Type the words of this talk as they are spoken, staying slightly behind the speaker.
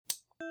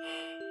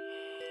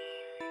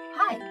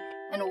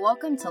and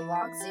welcome to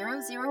Log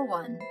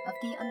 001 of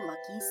the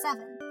Unlucky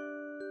 7.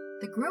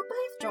 The group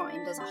I've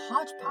joined is a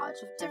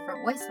hodgepodge of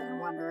different wasteland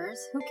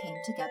wanderers who came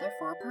together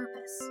for a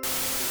purpose.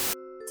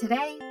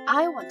 Today,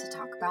 I want to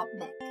talk about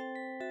Mick.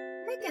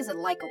 Mick is a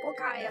likable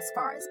guy as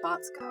far as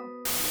bots go.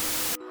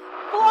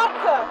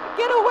 Blanca,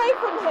 get away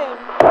from him!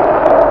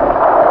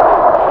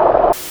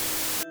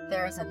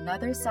 There is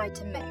another side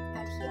to Mick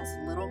that he has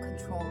little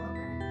control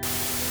over.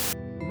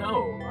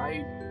 No,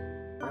 I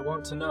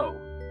want to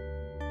know.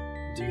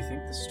 Do you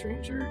think the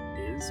stranger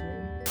is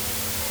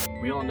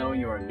me? We all know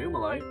you are a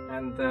Numalite,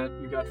 and that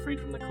you got freed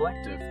from the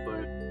Collective,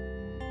 but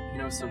you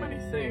know so many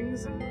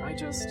things, and I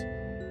just...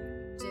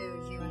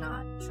 Do you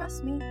not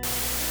trust me?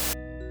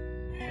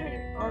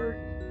 Hey, are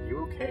you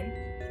okay?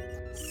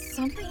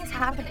 Something is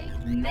happening.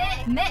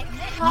 Mick!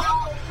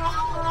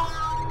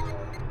 Help!